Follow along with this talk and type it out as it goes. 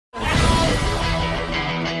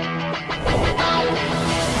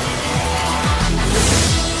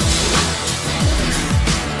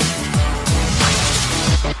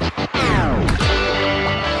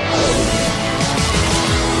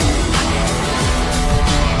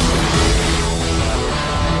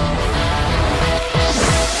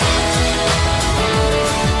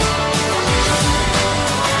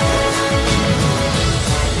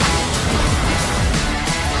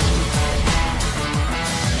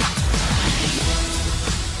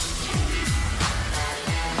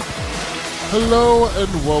Hello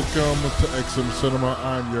and welcome to XM Cinema.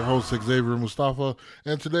 I'm your host Xavier Mustafa,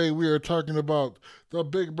 and today we are talking about the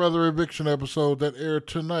Big Brother eviction episode that aired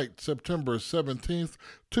tonight, September 17th,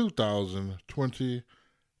 2020.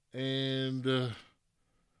 And,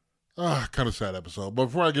 kind of sad episode. But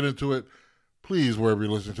before I get into it, please, wherever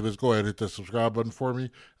you're listening to this, go ahead and hit that subscribe button for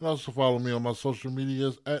me. And also follow me on my social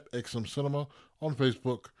medias at XM Cinema on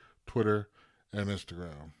Facebook, Twitter, and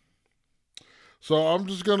Instagram. So I'm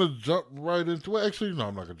just going to jump right into it. Actually, no,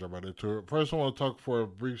 I'm not going to jump right into it. First, I want to talk for a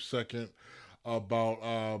brief second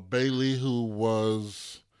about Bailey, who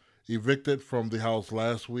was evicted from the house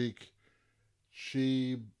last week.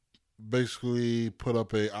 She basically put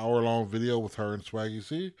up a hour-long video with her and Swaggy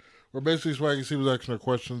C, where basically Swaggy C was asking her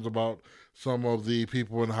questions about some of the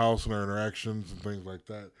people in the house and their interactions and things like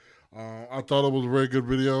that. I thought it was a very good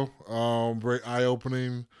video, very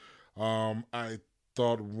eye-opening. I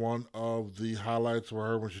thought one of the highlights were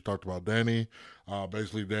her when she talked about Danny.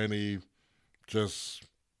 Basically, Danny just,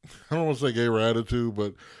 I don't want to say gave her attitude,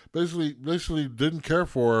 but basically didn't care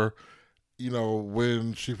for her,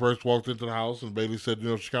 when she first walked into the house. And Bailey said,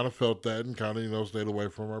 she kind of felt that and kind of, stayed away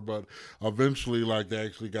from her. But eventually, they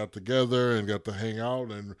actually got together and got to hang out.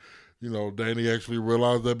 And, Danny actually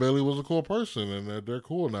realized that Bailey was a cool person and that they're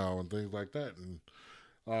cool now and things like that. And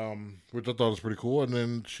which I thought was pretty cool. And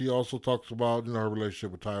then she also talks about, her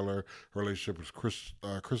relationship with Tyler, her relationship with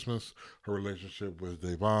Christmas, her relationship with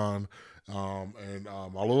Devon, and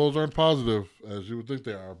all of those aren't positive as you would think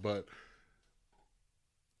they are. But,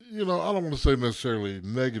 I don't want to say necessarily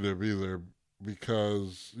negative either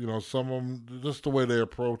because, some of them, just the way they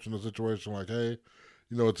approach in a situation like, hey,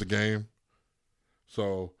 it's a game.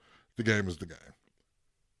 So the game is the game.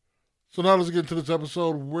 So now let's get into this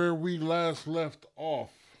episode where we last left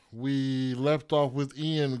off. We left off with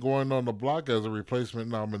Ian going on the block as a replacement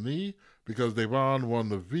nominee because Devon won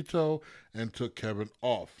the veto and took Kevin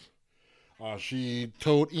off. She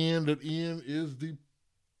told Ian that Ian is the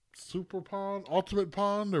ultimate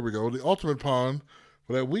pawn. There we go, the ultimate pawn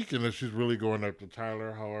for that weekend, that she's really going after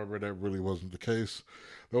Tyler. However, that really wasn't the case.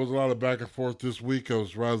 There was a lot of back and forth this week. It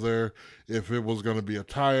was rather if it was going to be a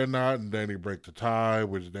tie or not, and Danny break the tie,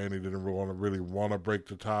 which Danny didn't really want to break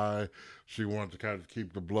the tie. She wanted to kind of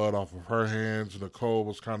keep the blood off of her hands. Nicole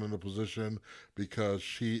was kind of in a position because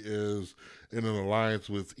she is in an alliance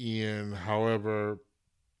with Ian. However,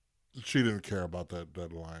 she didn't care about that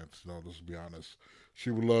alliance. Let's be honest. She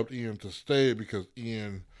would love Ian to stay because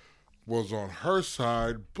Ian was on her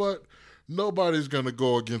side, but nobody's going to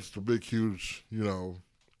go against the big, huge, the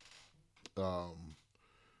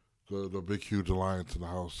big, huge alliance in the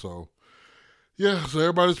house. So, yeah, so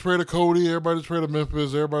everybody's afraid of Cody, everybody's afraid of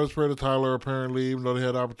Memphis, everybody's afraid of Tyler, apparently, even though they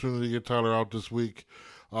had the opportunity to get Tyler out this week.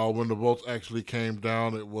 When the votes actually came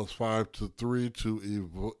down, it was 5-3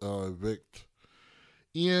 to evict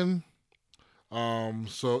Ian.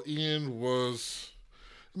 So Ian was,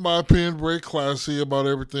 in my opinion, very classy about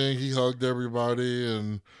everything. He hugged everybody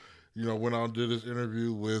and, went out and did his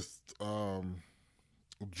interview with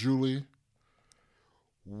Julie,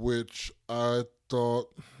 which I thought,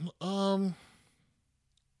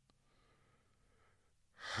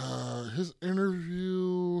 his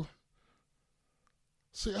interview,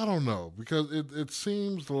 see, I don't know, because it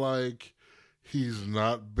seems like he's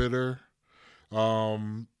not bitter.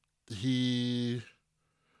 He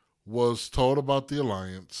was told about the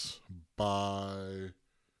alliance by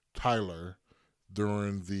Tyler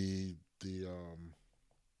during the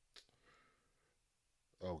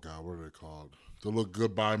oh God, what are they called? The little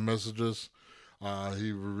goodbye messages.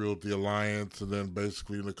 He revealed the alliance, and then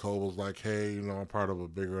basically Nicole was like, hey, I'm part of a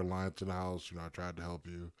bigger alliance in the house. I tried to help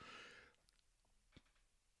you.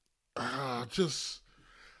 I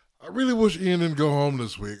really wish Ian didn't go home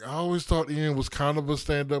this week. I always thought Ian was kind of a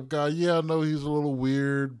stand-up guy. Yeah, I know he's a little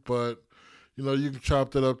weird, but, you can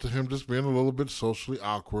chop that up to him just being a little bit socially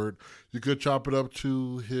awkward. You could chop it up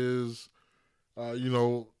to his,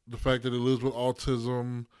 the fact that he lives with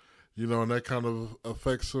autism, and that kind of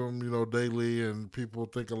affects him, daily, and people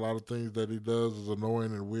think a lot of things that he does is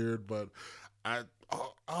annoying and weird, but I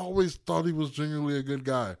always thought he was genuinely a good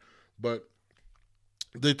guy. But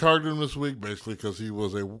they targeted him this week basically because he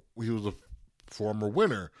was a former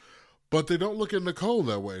winner. But they don't look at Nicole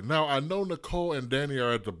that way. Now, I know Nicole and Danny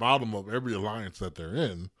are at the bottom of every alliance that they're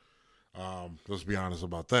in. Let's be honest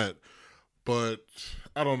about that. But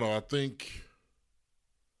I don't know. I think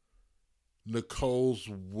Nicole's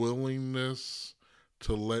willingness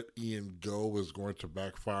to let Ian go is going to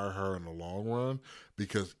backfire her in the long run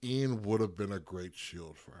because Ian would have been a great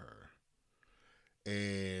shield for her.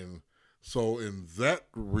 And So in that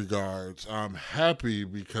regards, I'm happy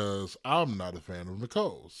because I'm not a fan of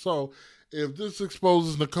Nicole. So if this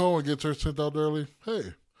exposes Nicole and gets her sent out early,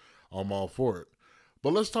 hey, I'm all for it.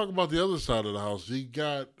 But let's talk about the other side of the house. You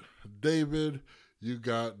got David, you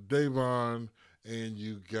got Davon, and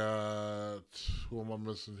you got, who am I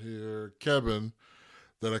missing here? Kevin,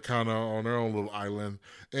 that are kind of on their own little island.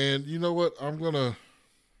 And you know what? I'm going to.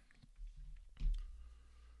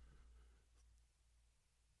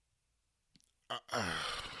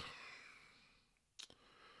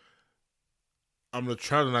 I'm going to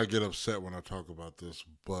try to not get upset when I talk about this,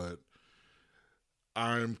 but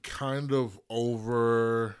I'm kind of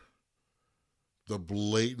over the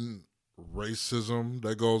blatant racism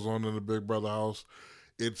that goes on in the Big Brother house.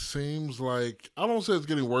 It seems like, I don't say it's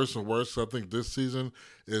getting worse and worse. I think this season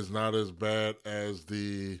is not as bad as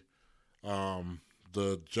the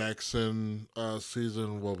Jackson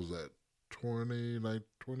season. What was that? 20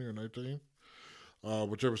 or 19?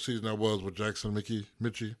 Whichever season that was with Jackson,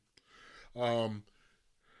 Mitchie. Um,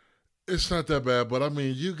 it's not that bad, but I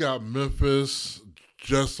mean, you got Memphis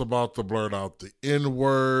just about to blurt out the N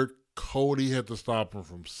word. Cody had to stop him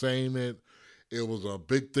from saying it. It was a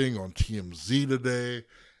big thing on TMZ today.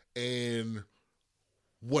 And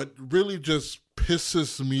what really just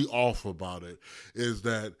pisses me off about it is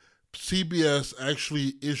that CBS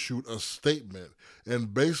actually issued a statement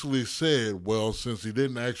and basically said, well, since he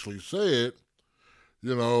didn't actually say it,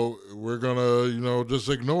 we're going to, just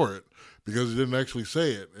ignore it because he didn't actually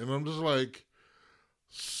say it. And I'm just like,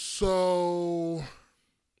 so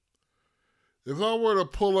if I were to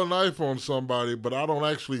pull a knife on somebody, but I don't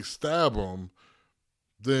actually stab them,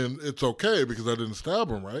 then it's okay because I didn't stab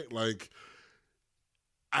him, right? Like,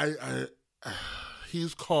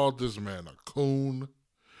 he's called this man a coon.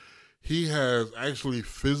 He has actually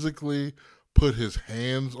physically put his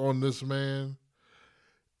hands on this man.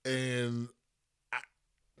 And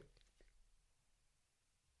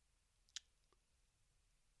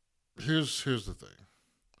here's the thing.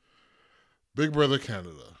 Big Brother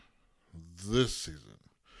Canada, this season,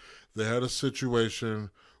 they had a situation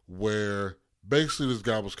where basically this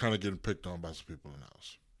guy was kind of getting picked on by some people in the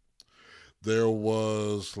house. There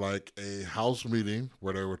was like a house meeting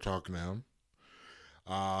where they were talking to him.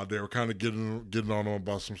 They were kind of getting on him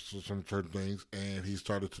about some certain things, and he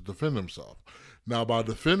started to defend himself. Now, by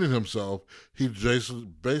defending himself, he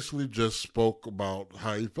basically just spoke about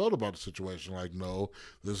how he felt about the situation. Like, no,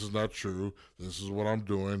 this is not true. This is what I'm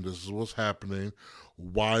doing. This is what's happening.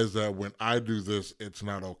 Why is that when I do this, it's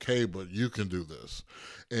not okay, but you can do this?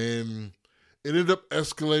 And it ended up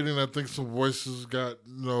escalating. I think some voices got,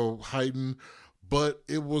 heightened, but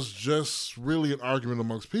it was just really an argument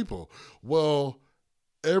amongst people. Well,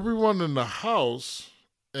 everyone in the house,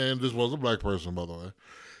 and this was a black person, by the way,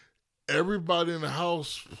 everybody in the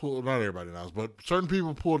house, not everybody in the house, but certain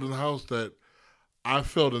people pulled in the house that I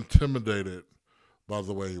felt intimidated by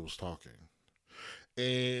the way he was talking.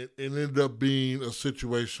 And it ended up being a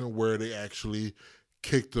situation where they actually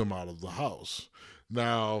kicked him out of the house.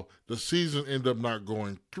 Now, the season ended up not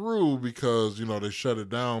going through because, they shut it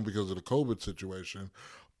down because of the COVID situation.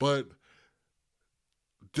 But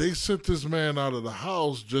they sent this man out of the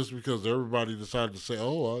house just because everybody decided to say,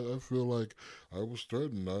 oh, I feel like I was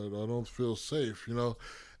threatened. I don't feel safe,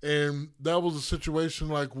 And that was a situation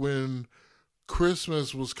like when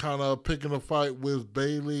Christmas was kind of picking a fight with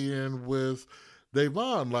Bailey and with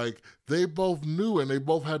Davon. Like, they both knew and they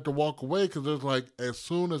both had to walk away because there's like, as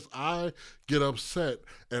soon as I get upset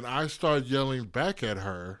and I start yelling back at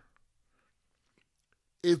her,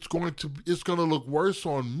 it's going to look worse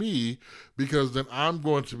on me because then I'm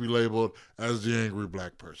going to be labeled as the angry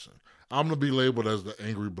black person. I'm going to be labeled as the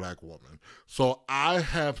angry black woman. So I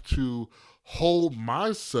have to hold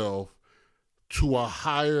myself to a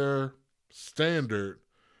higher standard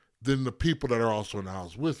than the people that are also in the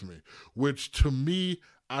house with me, which to me,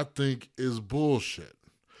 I think is bullshit.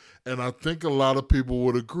 And I think a lot of people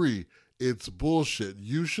would agree it's bullshit.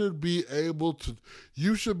 You should be able to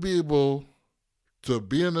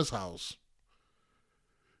be in this house.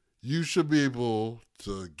 You should be able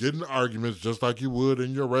to get in arguments just like you would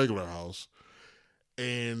in your regular house.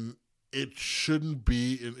 And it shouldn't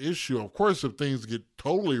be an issue. Of course, if things get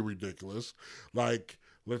totally ridiculous, like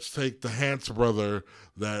let's take the Hans brother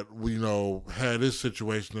that we know had his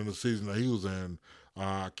situation in the season that he was in.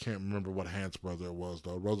 I can't remember what Hans brother it was,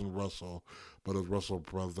 though. It wasn't Russell, but it was Russell's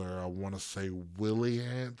brother. I want to say Willie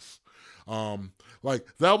Hans. Like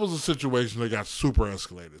that was a situation that got super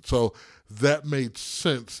escalated. So that made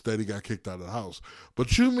sense that he got kicked out of the house.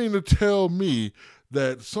 But you mean to tell me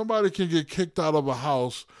that somebody can get kicked out of a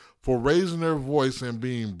house for raising their voice and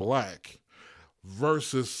being black,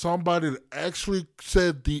 versus somebody that actually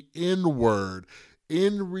said the N word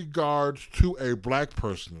in regards to a black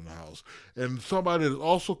person in the house, and somebody that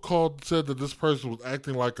also said that this person was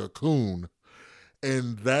acting like a coon,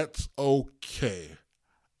 and that's okay.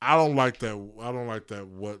 I don't like that. I don't like that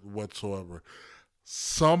whatsoever.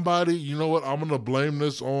 Somebody, you know what? I'm gonna blame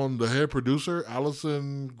this on the head producer,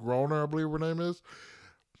 Allison Groner, I believe her name is.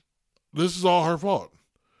 This is all her fault.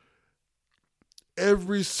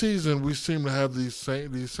 Every season we seem to have these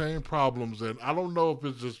same problems, and I don't know if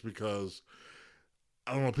it's just because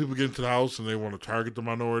I don't know people get into the house and they want to target the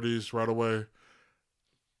minorities right away,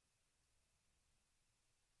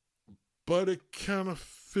 but it kind of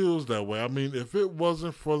feels that way. I mean, if it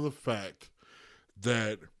wasn't for the fact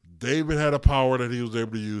that David had a power that he was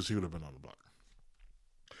able to use, he would have been on the block.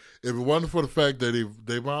 If it wasn't for the fact that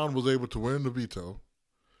Devon was able to win the veto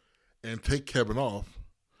and take Kevin off,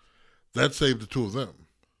 that saved the two of them.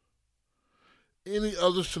 Any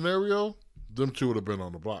other scenario, them two would have been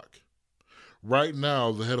on the block. Right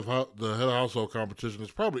now, the head of household competition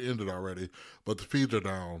is probably ended already, but the feeds are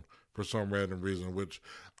down for some random reason. Which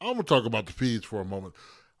I'm gonna talk about the feeds for a moment.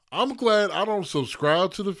 I'm glad I don't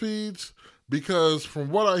subscribe to the feeds because,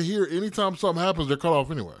 from what I hear, anytime something happens, they're cut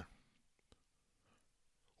off anyway.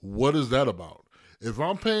 What is that about? If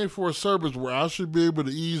I'm paying for a service where I should be able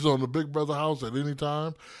to ease on the Big Brother house at any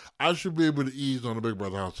time, I should be able to ease on the Big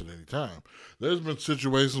Brother house at any time. There's been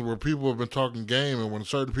situations where people have been talking game, and when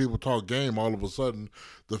certain people talk game, all of a sudden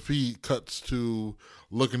the feed cuts to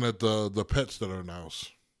looking at the pets that are in the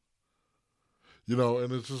house. You know,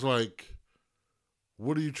 and it's just like,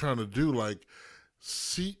 what are you trying to do? Like,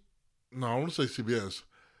 I want to say CBS.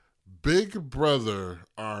 Big Brother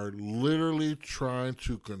are literally trying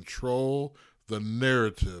to control the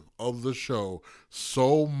narrative of the show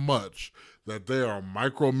so much that they are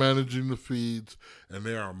micromanaging the feeds and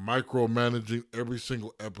they are micromanaging every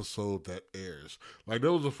single episode that airs. Like,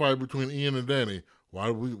 there was a fight between Ian and Danny. Why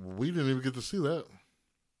did we didn't even get to see that?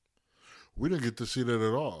 We didn't get to see that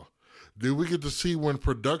at all. Did we get to see when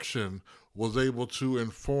production was able to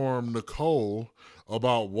inform Nicole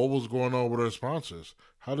about what was going on with her sponsors?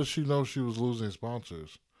 How did she know she was losing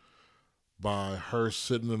sponsors? By her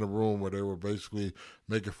sitting in a room where they were basically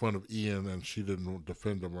making fun of Ian and she didn't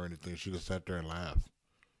defend him or anything. She just sat there and laughed.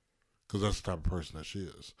 Because that's the type of person that she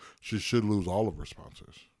is. She should lose all of her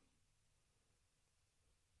sponsors.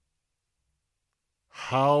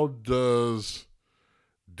 How does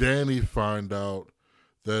Danny find out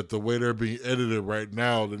that the way they're being edited right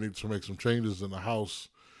now, they need to make some changes in the house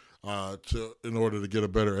in order to get a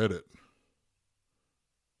better edit?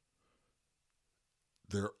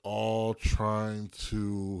 They're all trying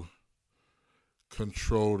to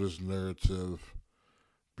control this narrative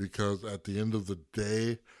because at the end of the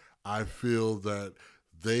day, I feel that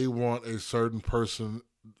they want a certain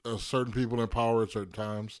people in power at certain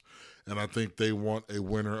times, and I think they want a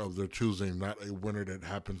winner of their choosing, not a winner that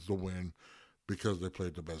happens to win because they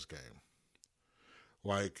played the best game.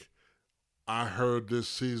 Like, I heard this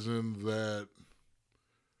season that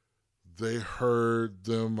they heard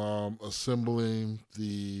them assembling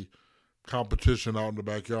the competition out in the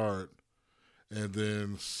backyard, and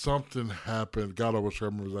then something happened. God, I wish I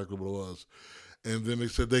remember exactly what it was. And then they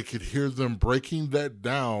said they could hear them breaking that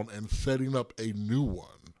down and setting up a new one.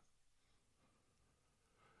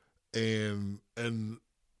 And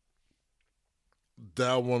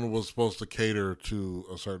that one was supposed to cater to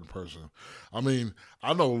a certain person. I mean,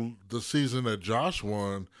 I know the season that Josh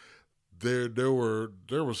won, there were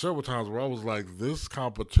several times where I was like, this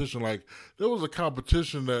competition, like, there was a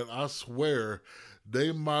competition that I swear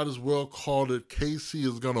they might as well call it Casey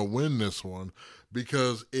is gonna win this one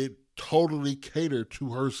because it totally catered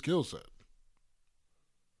to her skill set.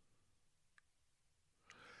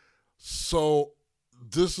 So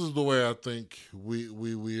this is the way I think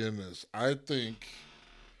we end this. I think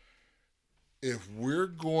if we're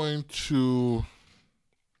going to,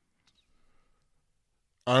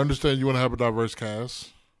 I understand you want to have a diverse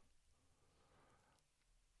cast,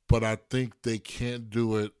 but I think they can't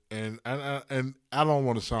do it. And I don't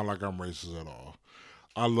want to sound like I'm racist at all.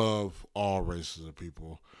 I love all races of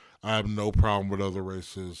people. I have no problem with other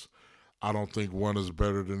races. I don't think one is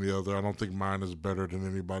better than the other. I don't think mine is better than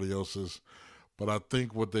anybody else's. But I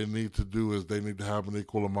think what they need to do is they need to have an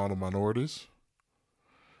equal amount of minorities,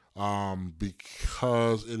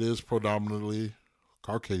 because it is predominantly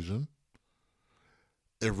Caucasian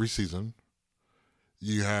every season.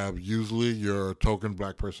 You have usually your token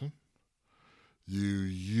black person. You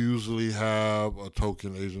usually have a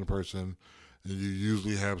token Asian person, and you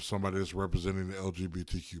usually have somebody that's representing the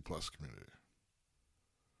LGBTQ plus community.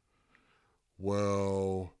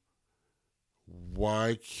 Well,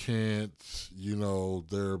 why can't,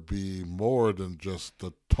 there be more than just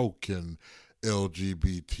the token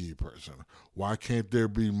LGBT person? Why can't there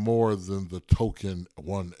be more than the token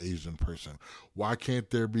one Asian person? Why can't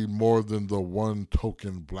there be more than the one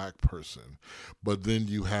token black person? But then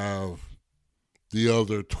you have the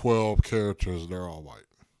other 12 characters, they're all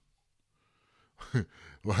white.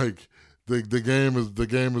 Like the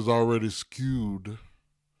game is already skewed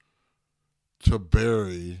to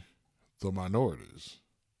bury the minorities.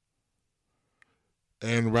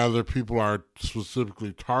 And rather people are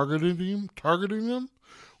specifically targeting them,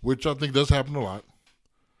 which I think does happen a lot,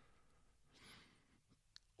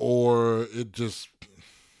 or it just,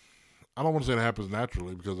 I don't want to say it happens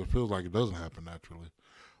naturally because it feels like it doesn't happen naturally.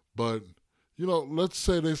 But, let's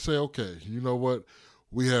say they say, okay, you know what?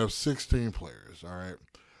 We have 16 players, all right?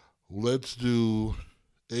 Let's do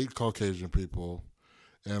 8 Caucasian people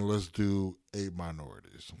and let's do 8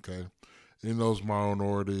 minorities, okay? In those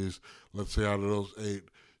minorities, let's say out of those 8,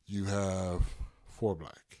 you have 4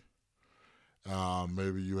 black.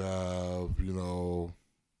 Maybe you have,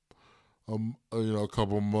 a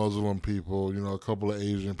couple Muslim people, a couple of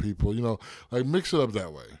Asian people, like mix it up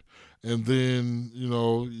that way. And then,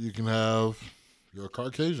 you can have your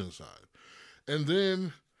Caucasian side. And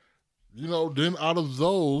then, then out of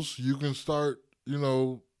those, you can start,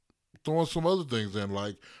 throwing some other things in,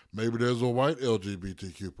 like maybe there's a white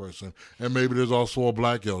LGBTQ person, and maybe there's also a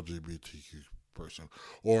black LGBTQ person,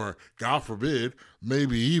 or God forbid,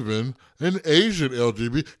 maybe even an Asian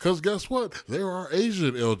LGBT. Because guess what? There are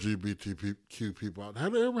Asian LGBTQ people out.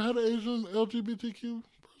 Have they ever had an Asian LGBTQ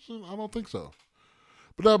person? I don't think so,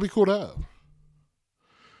 but that'd be cool to have.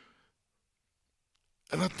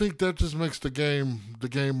 And I think that just makes the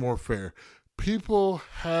game more fair. People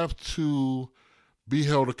have to be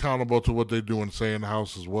held accountable to what they do and say in the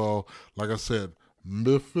house as well. Like I said,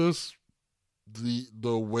 Memphis,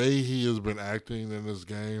 the way he has been acting in this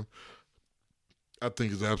game, I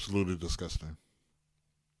think is absolutely disgusting.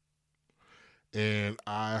 And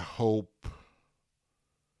I hope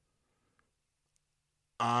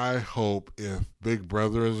if Big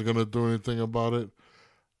Brother isn't going to do anything about it,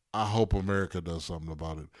 I hope America does something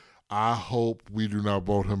about it. I hope we do not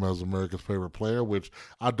vote him as America's favorite player, which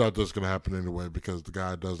I thought that's going to happen anyway because the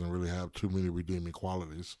guy doesn't really have too many redeeming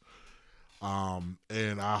qualities. And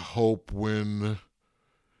I hope when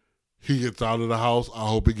he gets out of the house, I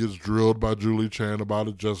hope he gets drilled by Julie Chan about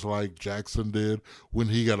it, just like Jackson did when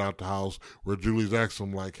he got out the house, where Julie's asked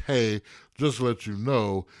him, like, hey, just to let you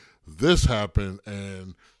know, this happened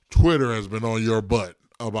and Twitter has been on your butt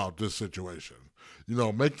about this situation.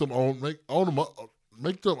 Make them own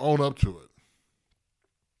up to it.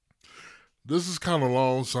 This is kind of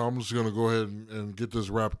long, so I'm just going to go ahead and get this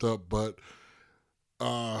wrapped up. But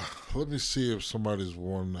let me see if somebody's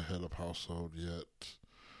won the head of household yet,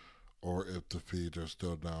 or if the feeds are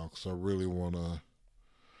still down, because I really want to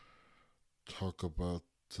talk about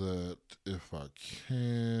that if I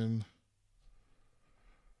can.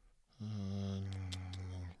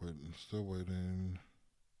 Still waiting.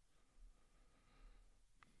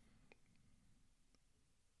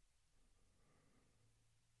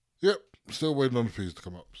 Yep, still waiting on the fees to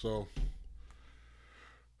come up. So,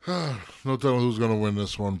 no telling who's going to win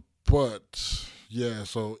this one. But, yeah,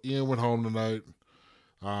 so Ian went home tonight.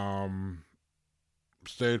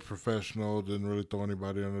 Stayed professional, didn't really throw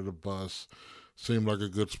anybody under the bus. Seemed like a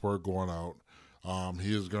good sport going out.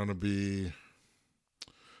 He is going to be...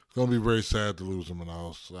 It's going to be very sad to lose him in the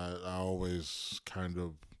house. I always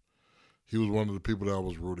he was one of the people that I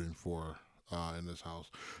was rooting for in this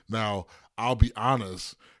house. Now, I'll be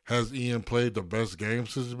honest, has Ian played the best game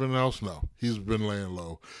since he's been in the house? No. He's been laying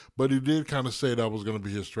low. But he did kind of say that was going to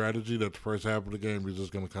be his strategy, that the first half of the game he's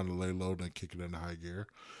just going to kind of lay low and then kick it into high gear.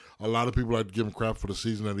 A lot of people like to give him crap for the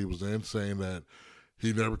season that he was in, saying that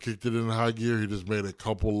he never kicked it into high gear. He just made a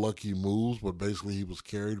couple lucky moves, but basically he was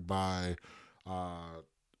carried by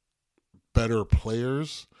better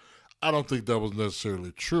players. I don't think that was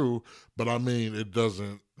necessarily true, but I mean, it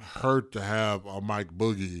doesn't hurt to have a Mike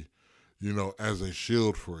Boogie, as a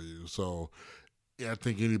shield for you. So yeah, I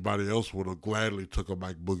think anybody else would have gladly took a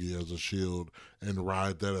Mike Boogie as a shield and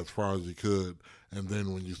ride that as far as he could. And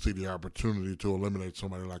then when you see the opportunity to eliminate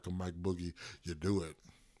somebody like a Mike Boogie, you do it.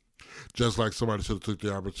 Just like somebody should have took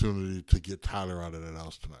the opportunity to get Tyler out of that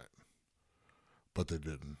house tonight. But they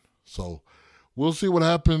didn't. So we'll see what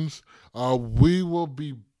happens. We will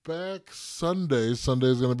be back Sunday. Sunday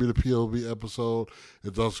is going to be the POV episode.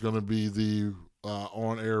 It's also going to be the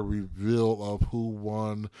on-air reveal of who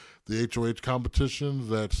won the HOH competition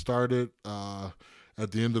that started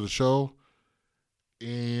at the end of the show.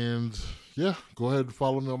 And yeah, go ahead and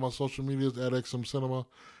follow me on my social medias at XM Cinema.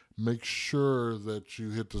 Make sure that you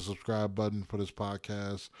hit the subscribe button for this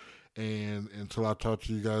podcast. And until I talk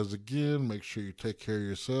to you guys again, make sure you take care of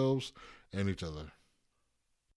yourselves and each other.